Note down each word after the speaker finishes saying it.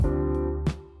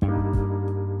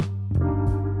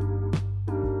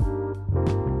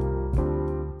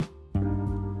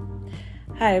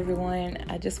Hi everyone,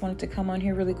 I just wanted to come on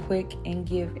here really quick and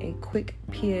give a quick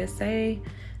PSA.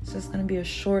 It's just going to be a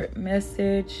short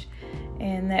message,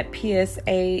 and that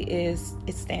PSA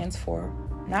stands for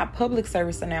not public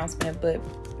service announcement, but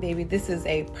baby, this is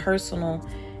a personal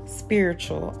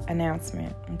spiritual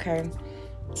announcement, okay?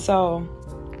 So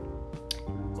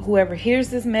whoever hears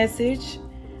this message,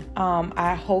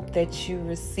 I hope that you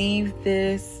receive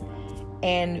this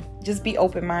and just be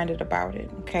open-minded about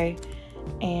it, okay?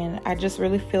 And I just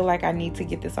really feel like I need to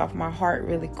get this off my heart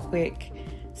really quick.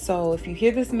 So if you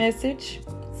hear this message,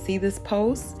 see this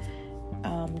post,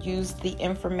 use the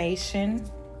information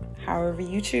however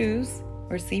you choose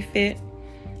or see fit.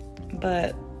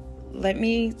 But let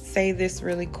me say this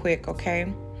really quick,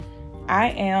 okay? I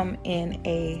am in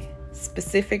a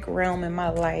specific realm in my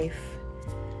life,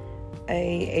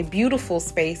 a beautiful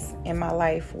space in my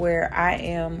life where I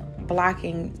am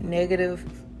blocking negative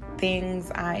things.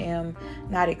 I am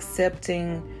not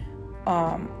accepting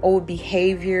old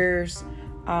behaviors.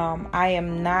 I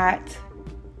am not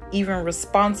even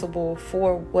responsible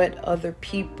for what other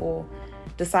people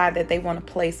decide that they want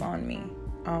to place on me.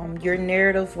 Your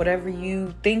narrative, whatever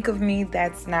you think of me,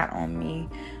 that's not on me.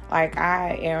 Like,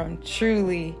 I am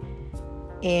truly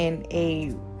in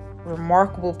a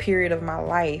remarkable period of my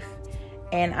life,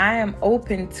 and I am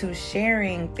open to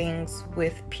sharing things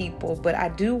with people, but I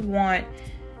do want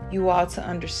you all to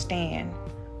understand,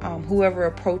 whoever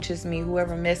approaches me,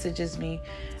 whoever messages me,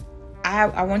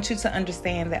 I want you to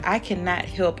understand that I cannot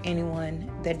help anyone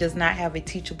that does not have a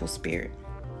teachable spirit.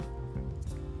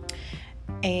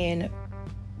 And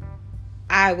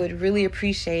I would really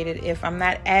appreciate it if I'm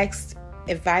not asked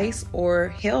advice or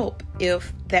help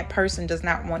if that person does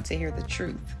not want to hear the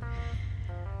truth.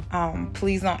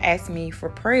 Please don't ask me for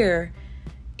prayer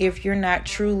if you're not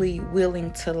truly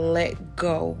willing to let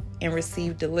go and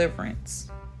receive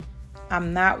deliverance.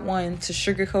 I'm not one to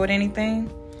sugarcoat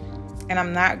anything, and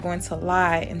I'm not going to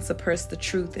lie and suppress the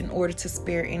truth in order to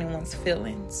spare anyone's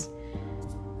feelings.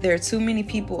 There are too many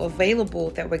people available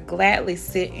that would gladly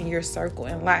sit in your circle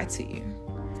and lie to you.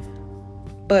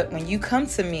 But when you come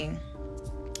to me,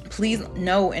 please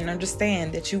know and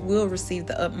understand that you will receive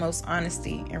the utmost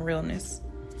honesty and realness.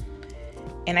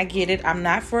 And I get it. I'm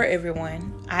not for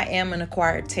everyone. I am an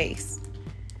acquired taste.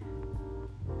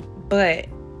 But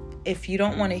if you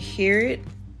don't want to hear it,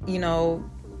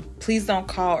 please don't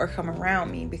call or come around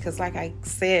me, because like I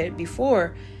said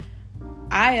before,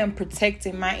 I am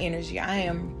protecting my energy. I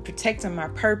am protecting my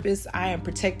purpose. I am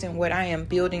protecting what I am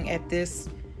building at this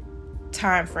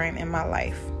time frame in my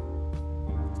life.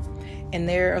 And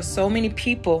there are so many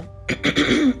people,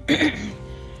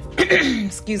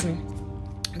 excuse me,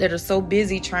 that are so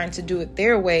busy trying to do it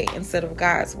their way instead of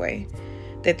God's way,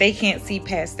 that they can't see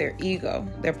past their ego,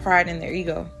 their pride in their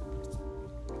ego.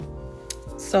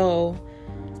 So,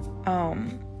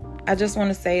 I just want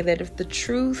to say that if the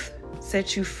truth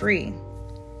sets you free,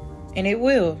 and it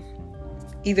will,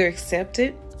 either accept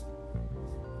it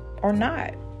or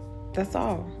not. That's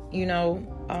all.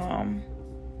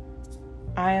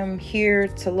 I am here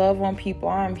to love on people.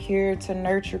 I'm here to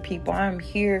nurture people. I'm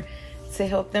here to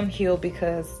help them heal,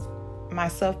 because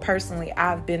myself personally,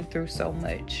 I've been through so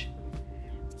much.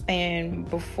 And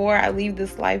before I leave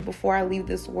this life, before I leave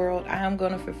this world, I am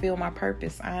going to fulfill my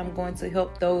purpose. I am going to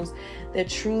help those that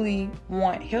truly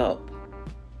want help,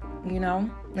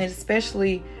 and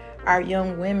especially our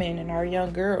young women and our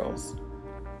young girls.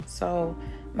 So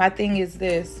my thing is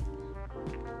this: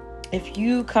 if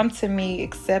you come to me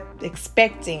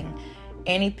expecting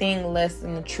anything less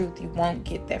than the truth, you won't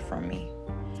get that from me.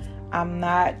 I'm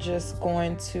not just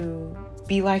going to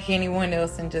be like anyone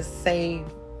else and just say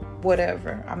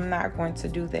whatever. I'm not going to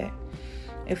do that.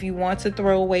 If you want to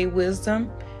throw away wisdom,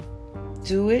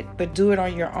 do it, but do it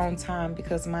on your own time,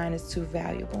 because mine is too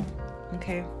valuable.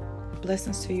 Okay?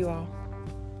 Blessings to you all.